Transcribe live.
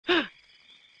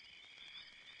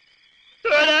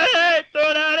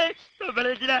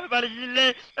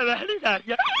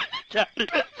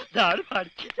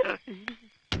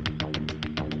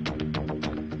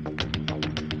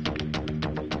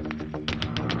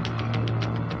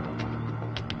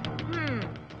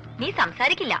നീ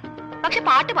സംസാരിക്കില്ല, പക്ഷെ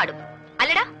പാട്ട് പാടും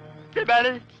അല്ലടാ?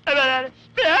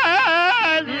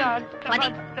 മതി,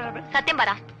 സത്യം പറ,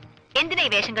 എന്തിനാ ഈ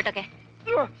വേഷം കെട്ടൊക്കെ?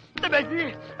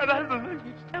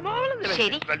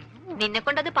 ശരി, നിന്നെ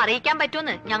കൊണ്ടത് പറയിക്കാൻ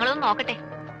പറ്റുമെന്ന് ഞങ്ങളൊന്ന് നോക്കട്ടെ.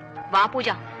 വാ പൂജ.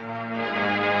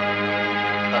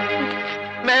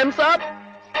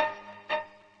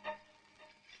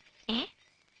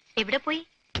 എവിടെ പോയി?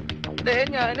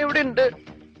 ഞാനിവിടെ ഉണ്ട്.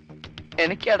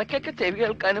 എനിക്ക് ഇടയ്ക്കൊക്കെ ചെവി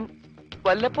കേൾക്കാനും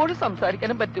വല്ലപ്പോഴും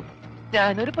സംസാരിക്കാനും പറ്റും.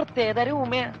 ഞാനൊരു പ്രത്യേകതരം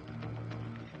ഊമയാ.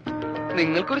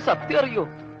 നിങ്ങൾക്കൊരു സത്യം അറിയോ?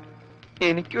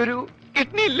 എനിക്കൊരു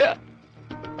കിഡ്നി ഇല്ല.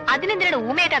 അതിനെന്തിനാണ്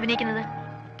ഊമയായിട്ട് അഭിനയിക്കുന്നത്?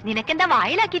 നിനക്കെന്താ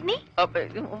വായിലാ കിഡ്നി?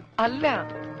 അല്ല,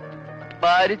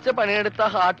 ഭാരിച്ച പണിയെടുത്ത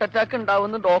ഹാർട്ട് അറ്റാക്ക്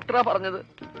ഉണ്ടാവുമെന്ന് ഡോക്ടറാ പറഞ്ഞത്.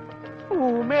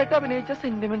 ഊമയായിട്ട് അഭിനയിച്ച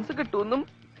സെന്റിമെന്റ്സ് കിട്ടുമെന്നും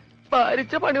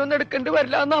ഭാരിച്ച പണിയൊന്നും എടുക്കേണ്ടി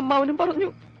വരില്ല എന്ന് അമ്മാവനും പറഞ്ഞു.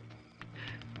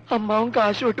 അമ്മാവൻ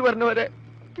കാശ് വിട്ട് പറഞ്ഞവരെ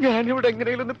ഞാനിവിടെ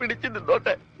എങ്ങനെയും ഒന്ന് പിടിച്ചു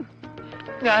നിന്നോട്ടെ.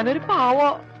 ഞാനൊരു പാവ,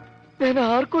 ഞാൻ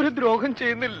ആർക്കും ഒരു ദ്രോഹം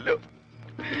ചെയ്യുന്നില്ലല്ലോ.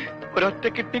 ഒരൊറ്റ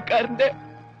കിഡ്നിക്കാരന്റെ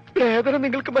വേദന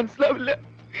നിങ്ങൾക്ക് മനസ്സിലാവില്ല.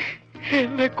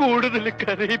 എന്നെ കൂടുതൽ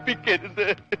കരയിപ്പിക്കരുത്.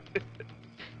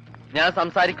 ഞാൻ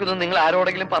സംസാരിക്കുന്നത് നിങ്ങൾ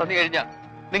ആരോടെങ്കിലും പറഞ്ഞു കഴിഞ്ഞാൽ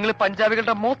നിങ്ങൾ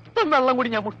പഞ്ചാബികളുടെ മൊത്തം വെള്ളം കൂടി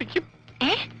ഞാൻ മുട്ടിക്കും.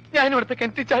 ഞാൻ ഇവിടുത്തെ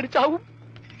കിണറ്റി ചാടിച്ചാവും.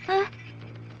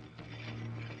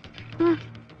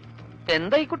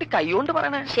 എന്താ ഈ കുട്ടി കൈകൊണ്ട്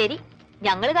പറയണേ? ശരി,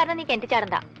 ഞങ്ങള് കാരണം നീ കിണറ്റി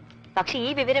ചാടണ്ട. പക്ഷെ ഈ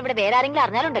വിവരം ഇവിടെ വേറെ ആരെങ്കിലും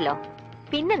അറിഞ്ഞാലുണ്ടല്ലോ,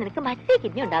 പിന്നെ നിനക്ക് മറ്റേ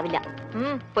കിഡ്നി ഉണ്ടാവില്ല.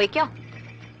 പോയിക്കോ.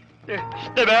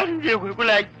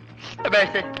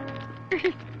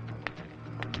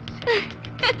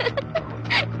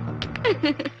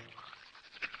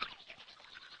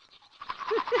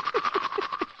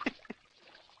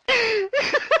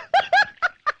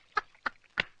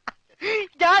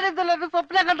 ഞാനെന്തല്ലോ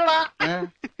സ്വപ്നം കണ്ടോടാ.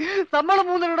 നമ്മള്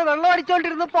മൂന്നിലൂടെ വെള്ളം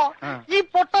അടിച്ചോണ്ടിരുന്നപ്പോ ഈ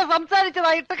പൊട്ട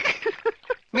സംസാരിച്ചതായിട്ട്.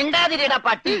 മിണ്ടാതിരിടാ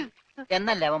പട്ടി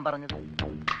എന്നല്ലേ അവൻ പറഞ്ഞത്.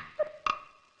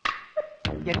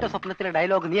 എന്റെ സ്വപ്നത്തിലെ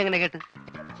ഡയലോഗ് നീ എങ്ങനെ കേട്ട്?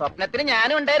 സ്വപ്നത്തിന്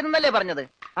ഞാനും ഉണ്ടായിരുന്നല്ലേ പറഞ്ഞത്.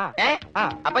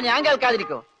 അപ്പൊ ഞാൻ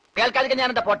കേൾക്കാതിരിക്കോ? കേൾക്കാതിരിക്കാൻ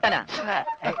ഞാൻ എന്താ പൊട്ടനാ?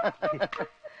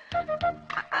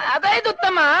 അതായത്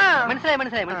ഉത്തമ. മനസ്സിലായി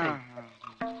മനസ്സിലായി മനസ്സിലായി.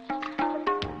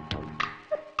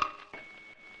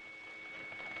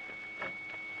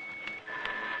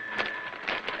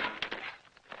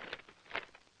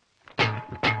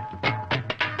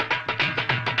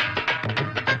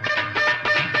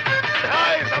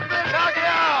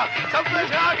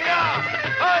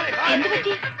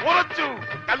 ഉറച്ചു,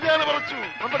 കല്യാണം ഉറച്ചു.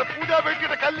 നമ്മുടെ പൂജാ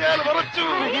ബേട്ടിയുടെ കല്യാണം ഉറച്ചു.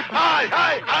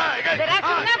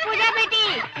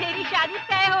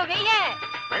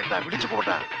 വേണ്ട, വിളിച്ചു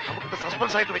പോട്ടെ. നമുക്ക്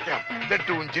സസ്പെൻസ് ആയിട്ട് വെക്കാം.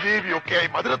 ലഡ്ഡുവും ജിലേബിയും ഒക്കെ ആയി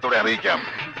മധുരത്തോടെ അറിയിക്കാം.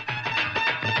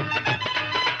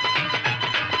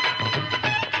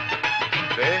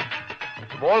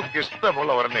 മോൾക്ക്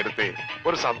ഇഷ്ടമുള്ള ഒരെണ്ണം എടുത്തേ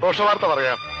ഒരു സന്തോഷ വാർത്ത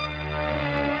പറയാം.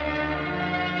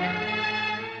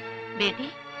 ബേട്ടി,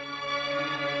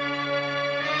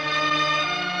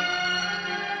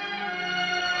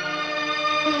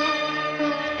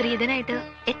 സ്ത്രീധനായിട്ട്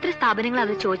എത്ര സ്ഥാപനങ്ങൾ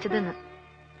അത് ചോദിച്ചതെന്ന്.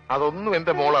 അതൊന്നും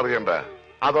എന്റെ മോൾ അറിയണ്ട.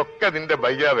 അതൊക്കെ നിന്റെ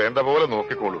ബയ്യ വേണ്ട പോലെ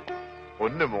നോക്കിക്കോളൂ.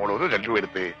 ഒന്ന് മോൾ ഒരു രണ്ടു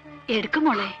എടുത്തേ. എടുക്കും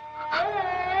മോളെ.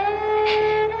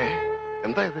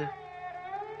 എന്താ ഇത്?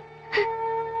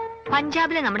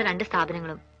 പഞ്ചാബിലെ നമ്മുടെ 2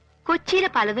 സ്ഥാപനങ്ങളും കൊച്ചിയിലെ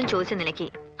പലതും ചോദിച്ച നിലയ്ക്ക്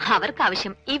അവർക്ക്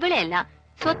ആവശ്യം ഇവിടെയല്ല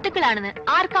സ്വത്തുക്കളാണെന്ന്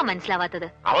ആർക്കാ മനസ്സിലാവാത്തത്?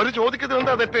 അവര് ചോദിക്കുന്നത്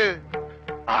എന്താ തെറ്റ്?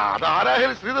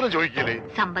 അതാരായാലും സ്ത്രീധനം ചോദിക്കില്ലേ?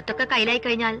 സമ്പത്തൊക്കെ കയ്യിലായി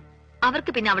കഴിഞ്ഞാൽ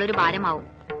അവർക്ക് പിന്നെ അവളൊരു ഭാരമാവും.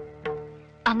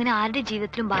 അങ്ങനെ ആരുടെ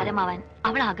ജീവിതത്തിലും ഭാരമാവാൻ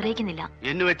അവൾ ആഗ്രഹിക്കുന്നില്ല.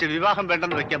 എന്ന് വെച്ച് വിവാഹം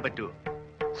വേണ്ടെന്ന് വെക്കാൻ പറ്റുമോ?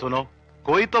 സുനോ,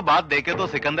 കോയി തോ ബാത് ദേഖേ തോ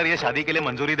സിക്കന്ദർ യെ ഷാദി കെ ലിയെ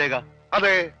മഞ്ജൂരി ദേഗാ.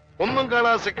 അതെ, ഒന്നും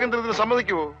കാണാൻ സിക്കന്ദർ ഇതിന്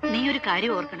സമ്മതിക്കുവോ? നീ ഒരു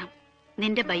കാര്യം ഓർക്കണം.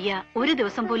 നിന്റെ ബയ്യ ഒരു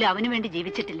ദിവസം പോലും അവനു വേണ്ടി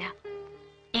ജീവിച്ചിട്ടില്ല.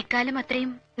 ഇക്കാലം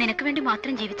അത്രയും നിനക്ക് വേണ്ടി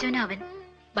മാത്രം ജീവിച്ചവനാ അവൻ.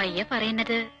 ബയ്യ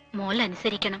പറയുന്നത് മോൾ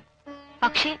അനുസരിക്കണം.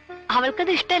 പക്ഷേ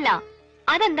അവൾക്കത് ഇഷ്ടല്ല.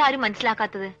 അതെന്താരും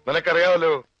മനസ്സിലാക്കാത്തത്?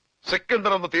 നിനക്കറിയാമല്ലോ,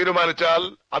 സിക്കന്ദർ ഒന്ന് തീരുമാനിച്ചാൽ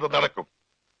അത് നടക്കും.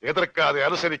 എതിർക്കാതെ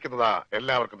അനുസരിക്കുന്നതാ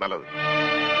എല്ലാവർക്കും നല്ലത്.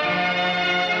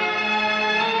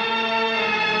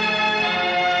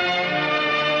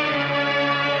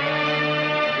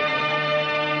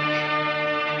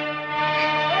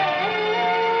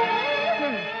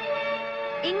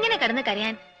 ഇങ്ങനെ കിടന്ന്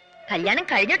കരയാൻ കല്യാണം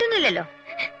കഴിഞ്ഞിട്ടൊന്നുമില്ലല്ലോ.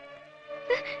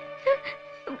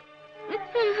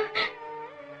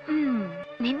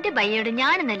 നിന്റെ ബയ്യോട്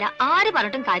ഞാനെന്നല്ല ആര്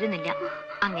പറഞ്ഞിട്ടും കാര്യമൊന്നുമില്ല.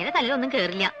 അങ്ങനെ തല്ലൊന്നും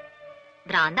കേറില്ല.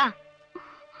 ഭ്രാന്താ.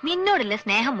 നിന്നോടുള്ള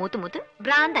സ്നേഹം മൂത്തുമൂത്ത്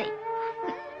ഭ്രാന്തായി.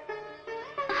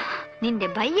 നിന്റെ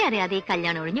ബയ്യ അറിയാതെ ഈ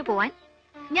കല്യാണം ഒഴിഞ്ഞു പോവാൻ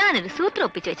ഞാനൊരു സൂത്രം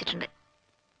ഒപ്പിച്ചു വെച്ചിട്ടുണ്ട്.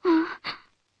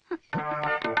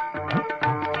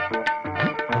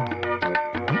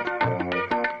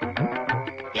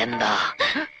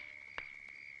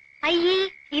 അയ്യേ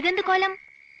ഇതെന്ത് കോലം?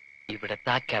 ഇവിടത്തെ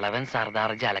ആ കിളവൻ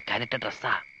സർദാർജി അലക്കാനിട്ട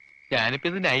ഡ്രസ്സാ. ഞാനിപ്പോ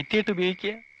ഇത് നൈറ്റ് ആയിട്ട്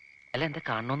ഉപയോഗിക്കുക. അല്ല എന്താ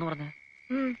കാണണോന്ന് പറഞ്ഞ?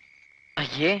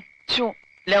 അയ്യേ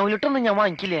ലവ് ലെറ്റർ ഒന്നും ഞാൻ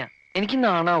വാങ്ങിക്കില്ല, എനിക്ക്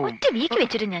നാണാവും. ഒറ്റ വീക്ക്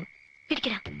വെച്ചിട്ട് ഞാൻ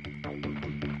പിടിക്കടാ.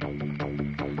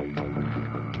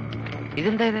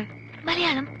 ഇതെന്താ ഇത്?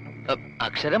 മലയാളം.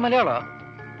 അക്ഷരം മലയാളോ?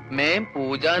 മേം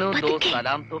പൂജാനോ ദോ പതുക്കെ.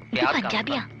 സലാം തോ ഇത് ക്യാ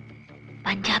പഞ്ചാബിയാ.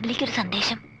 പഞ്ചാബിലേക്ക് ഒരു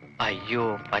സന്ദേശം. അയ്യോ,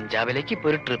 പഞ്ചാബിലേക്ക് ഇപ്പൊ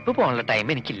ഒരു ട്രിപ്പ് പോകാനുള്ള ടൈം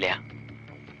എനിക്കില്ല.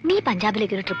 നീ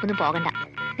പഞ്ചാബിലേക്ക് ഒരു ട്രിപ്പൊന്നും പോകണ്ട.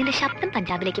 നിന്റെ ശബ്ദം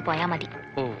പഞ്ചാബിലേക്ക് പോയാ മതി.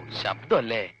 ഓ,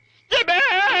 ശബ്ദമല്ലേ?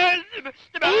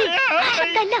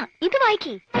 ശബ്ദല്ല, ഇത്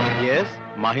വായിക്കേ. Yes,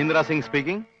 Mahindra Singh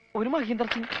speaking. ഒരു മഹീന്ദ്ര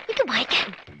സിംഗ്. ഇത് വായിക്കാൻ.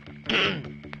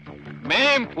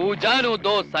 मैं पूजानु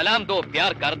दो सलाम दो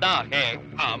प्यार करता है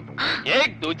हम एक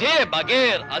दूजे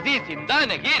बगैर अजी जिंदा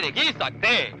नहीं रह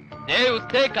सकते ये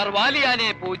उससे करवालिया ने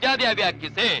पूजा दिया व्या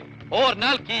किसे और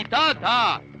नल कीता था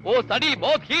वो सड़ी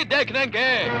मौत ही देख लेंगे.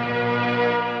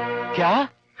 क्या?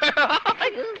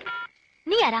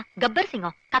 നീ ആരാ? ഗബ്ബർ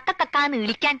സിംഗോ? കക്കാന്ന്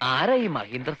വിളിക്കാൻ. ആരാ ഈ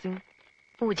മഹീന്ദ്ര സിംഗ്?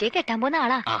 പൂജയെ കെട്ടാൻ പോകുന്ന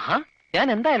ആളാ. ആഹാ, ഞാൻ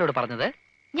എന്താ അയാളോട് പറഞ്ഞത്?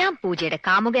 ഞാൻ പൂജയുടെ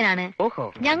കാമുകനാണ്. ഓഹോ.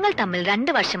 ഞങ്ങൾ തമ്മിൽ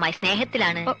 2 വർഷമായി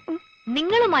സ്നേഹത്തിലാണ്.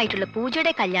 നിങ്ങളുമായിട്ടുള്ള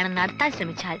പൂജയുടെ കല്യാണം നടത്താൻ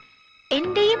ശ്രമിച്ചാൽ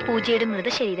എന്റെയും പൂജയുടെ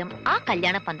മൃതശരീരം ആ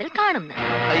കല്യാണ പന്തൽ കാണുന്നു.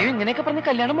 അയ്യോ, ഇങ്ങനെയൊക്കെ പറഞ്ഞ്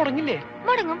കല്യാണം മുടങ്ങില്ലേ?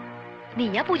 മുടങ്ങും.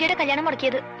 നീയാ പൂജയുടെ കല്യാണം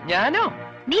മുടക്കിയത്. ഞാനോ?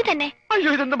 നീ തന്നെ. അയ്യോ,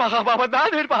 ഇതെന്ത് മഹാപാപം.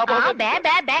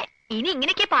 ഇനി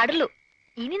ഇങ്ങനെയൊക്കെ പാടുള്ളൂ.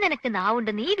 ഇനി നിനക്ക്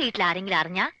നാവുണ്ട്. നീ വീട്ടിൽ ആരെങ്കിലും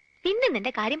അറിഞ്ഞാ പിന്നെ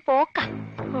നിന്റെ കാര്യം പോക്കാം.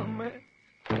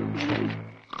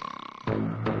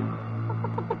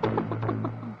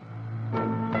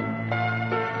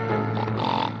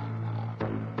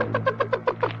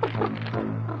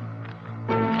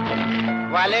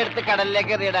 വലയെടുത്ത്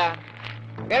കടലിലേക്ക് എറിയടാ.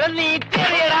 എടാ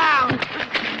നീറ്റെറിയടാ.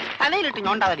 തലയിലിട്ട്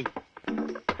ഞോണ്ടാവടി.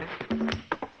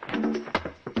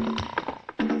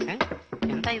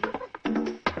 എന്താ ഇത്?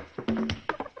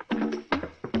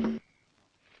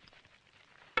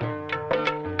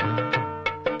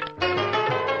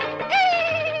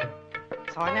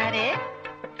 सोनारे,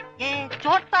 ये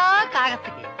छोटा कागज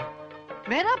है,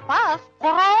 मेरा पास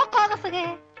करो कागज है.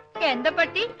 എന്താ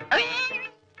പറ്റി?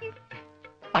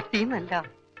 പട്ടിന്നല്ല,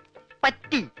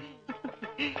 പറ്റി.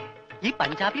 ഈ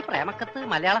പഞ്ചാബി പ്രേമക്കത്ത്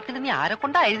മലയാളത്തിൽ നീ ആരെ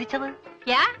കൊണ്ടാ എഴുതിച്ചത്?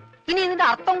 ഇനി ഇതിന്റെ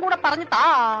അർത്ഥം കൂടെ പറഞ്ഞു താ,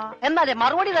 എന്നാലേ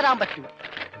മറുപടി തരാൻ പറ്റൂ.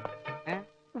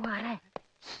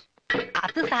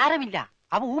 അത് സാരമില്ല,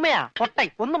 അവ ഊമയാ, പൊട്ടൈ,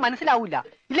 ഒന്നും മനസ്സിലാവൂല.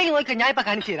 ഇല്ലെങ്കിൽ നോക്ക, ഞാൻ ഇപ്പൊ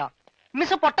കാണിച്ചു തരാം.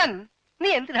 മിസ് പൊട്ടൻ, നീ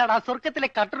എന്തിനാടാ സ്വർഗത്തിലെ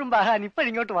കട്ടറും ബാഹാൻ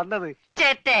ഇപ്പോഴിങ്ങോട്ട് വന്നത്?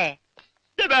 ചേട്ടേ,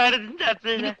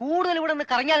 ഇനി കൂടുതൽ ഇവിടെ നിന്ന്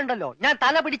കറങ്ങിയാലുണ്ടല്ലോ ഞാൻ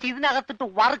തല പിടിച്ച് ഇതിനകത്തിട്ട്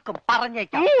വറുക്കും,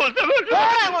 പറഞ്ഞേക്കാം.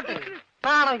 അങ്ങോട്ട്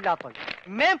നാണമില്ലാത്ത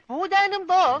मैं पूजन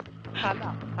दो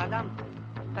सलाम सलाम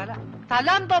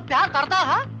सलाम तो प्यार करता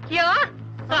है क्या?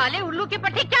 साले उल्लू की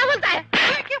पट्टी क्या बोलता है?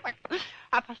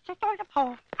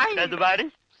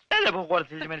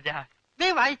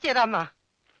 വായിച്ചു തരാം.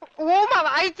 ഊമ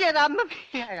വായിച്ചു തരാം.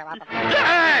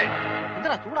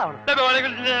 എന്തിനാ ചൂടാവണം?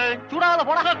 ചൂടാവാതെ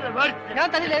പോടാ. ഞാൻ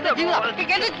തന്നില്ല എന്റെ ജീവിതം.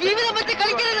 എന്റെ ജീവിതം വെച്ച്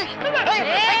കളിക്കരുത്.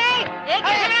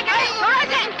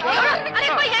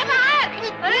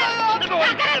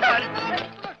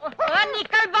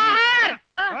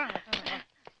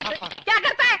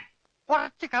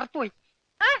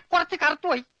 കുറച്ച്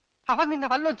കറുത്തുപോയി. അവൻ നിന്നെ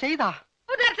വല്ലതും ചെയ്താ?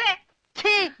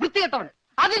 വൃത്തികെട്ടവൻ.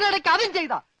 അതിനിടയ്ക്ക് അതും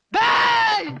ചെയ്താ?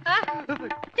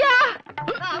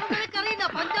 അവനറിയില്ല,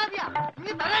 പഞ്ചാബിയാ.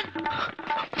 നീ തരാൻ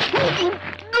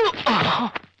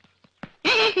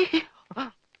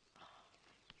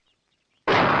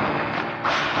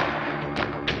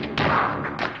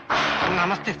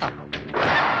നമസ്തേ സാർ.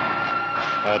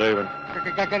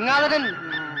 ഗംഗാധരൻ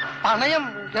പണയം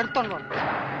എടുത്തോണ്ട് വന്നു.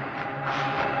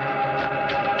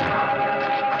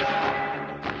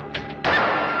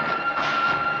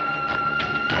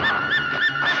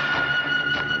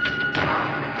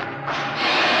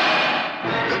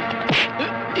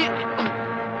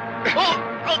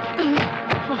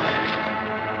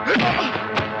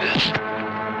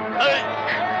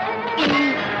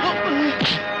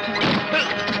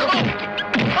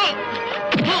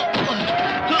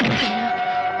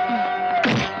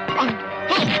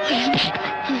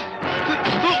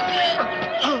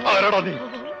 നീ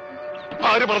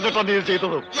ആര് പറഞ്ഞിട്ടാ നീ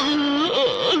ചെയ്തത്?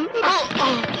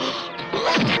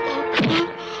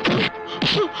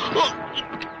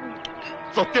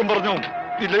 സത്യം പറഞ്ഞോ,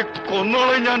 ഇല്ലേ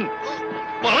കൊന്നോളെ ഞാൻ.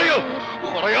 പറയൂ,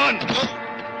 പറയാൻ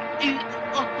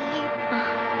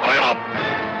പറയണം.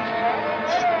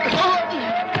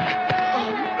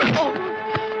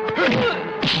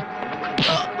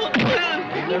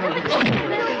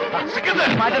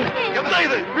 എന്താ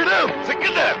ഇത്? വിട്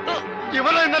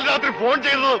ഇവനെ ഇന്നലെ രാത്രി ഫോൺ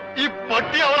ചെയ്തത് ഈ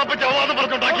പട്ടി അവളെ ചവാന്ന്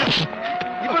പറഞ്ഞുണ്ടാക്കി.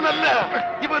 ഇവനല്ല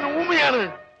ഇവൻ ഊമയാണ്.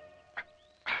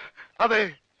 അതെ,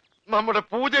 നമ്മുടെ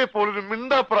പൂജയെ പോലൊരു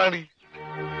മിണ്ടാപ്രാണി.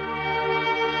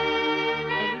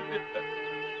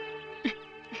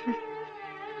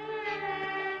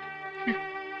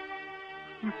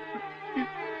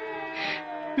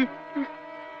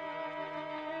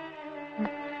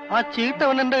 ആ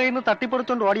ചീട്ടവൻ എന്റെ കയ്യിൽ നിന്ന്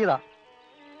തട്ടിപ്പറിച്ചോണ്ട് ഓടിയതാ.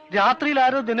 രാത്രിയിൽ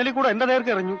ആരോ ജനലിൽ കൂടെ എന്റെ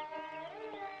നേർക്ക് എറിഞ്ഞു.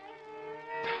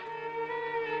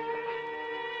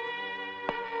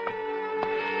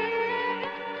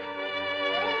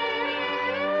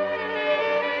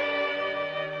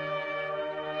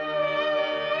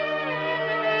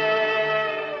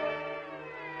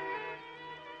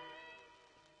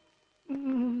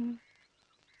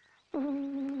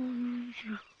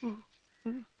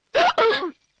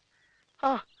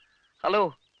 ഹലോ,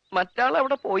 മറ്റാൾ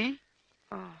എവിടെ പോയി?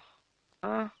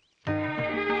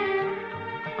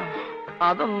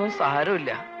 അതൊന്നും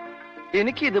സാരമില്ല.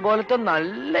 എനിക്ക് ഇതുപോലത്തെ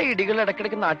നല്ല ഇടികൾ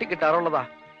ഇടയ്ക്കിടയ്ക്ക് നാട്ടിൽ കിട്ടാറുള്ളതാ.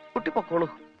 കുട്ടി പൊക്കോളൂ.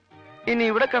 ഇനി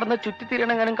ഇവിടെ കിടന്ന്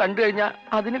ചുറ്റിത്തിരിയണെങ്ങാനും കണ്ടു കഴിഞ്ഞാൽ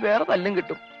അതിന് വേറെ തല്ലും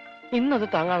കിട്ടും. ഇന്നത്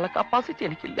താങ്ങാനുള്ള കപ്പാസിറ്റി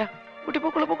എനിക്കില്ല. കുട്ടി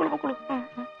പൊക്കോളൂ, പൊക്കോളൂ, പൊക്കോളൂ.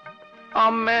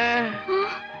 അമ്മേ.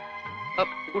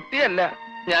 കുട്ടിയല്ല,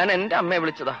 ഞാൻ എന്റെ അമ്മയെ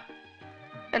വിളിച്ചതാ.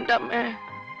 എന്റെ അമ്മേ.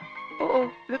 ഓ,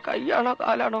 ഇത് കൈയാണോ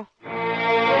കാലാണോ?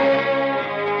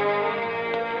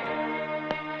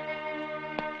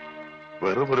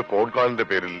 വെറും ഒരു ഫോൺ കോളിന്റെ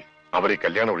പേരിൽ അവർ ഈ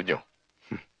കല്യാണം ഒഴിഞ്ഞോ?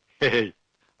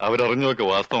 അവരറിഞ്ഞൊക്കെ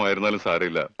വാസ്തവമായിരുന്നാലും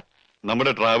സാരമില്ല.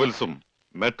 നമ്മുടെ ട്രാവൽസും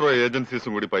മെട്രോ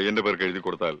ഏജൻസീസും കൂടി പയ്യന്റെ പേർക്ക് എഴുതി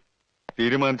കൊടുത്താൽ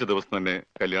തീരുമാനിച്ച ദിവസം തന്നെ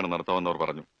കല്യാണം നടത്താമെന്നവർ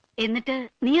പറഞ്ഞു. എന്നിട്ട്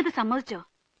നീ അത് സമ്മതിച്ചോ?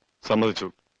 സമ്മതിച്ചു.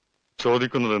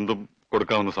 ചോദിക്കുന്നത് എന്തും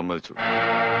കൊടുക്കാമെന്ന് സമ്മതിച്ചു.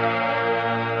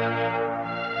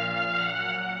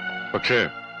 പക്ഷേ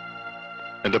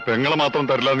എന്റെ പെങ്ങളെ മാത്രം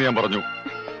തരില്ല എന്ന് ഞാൻ പറഞ്ഞു.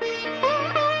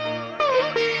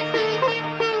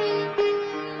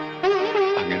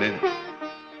 അങ്ങനെ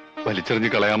വലിച്ചെറിഞ്ഞ്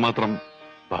കളയാൻ മാത്രം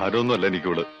ഭാരമൊന്നുമല്ല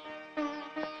എനിക്കിവിടെ.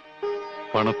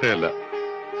 പണത്തെ അല്ല,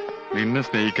 നിന്നെ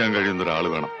സ്നേഹിക്കാൻ കഴിയുന്ന ഒരാൾ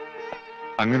വേണം.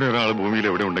 അങ്ങനെ ഒരാൾ ഭൂമിയിൽ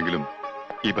എവിടെ ഉണ്ടെങ്കിലും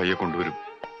ഈ പയ്യെ കൊണ്ടുവരും.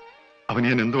 അവന്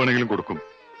ഞാൻ എന്ത് വേണമെങ്കിലും കൊടുക്കും.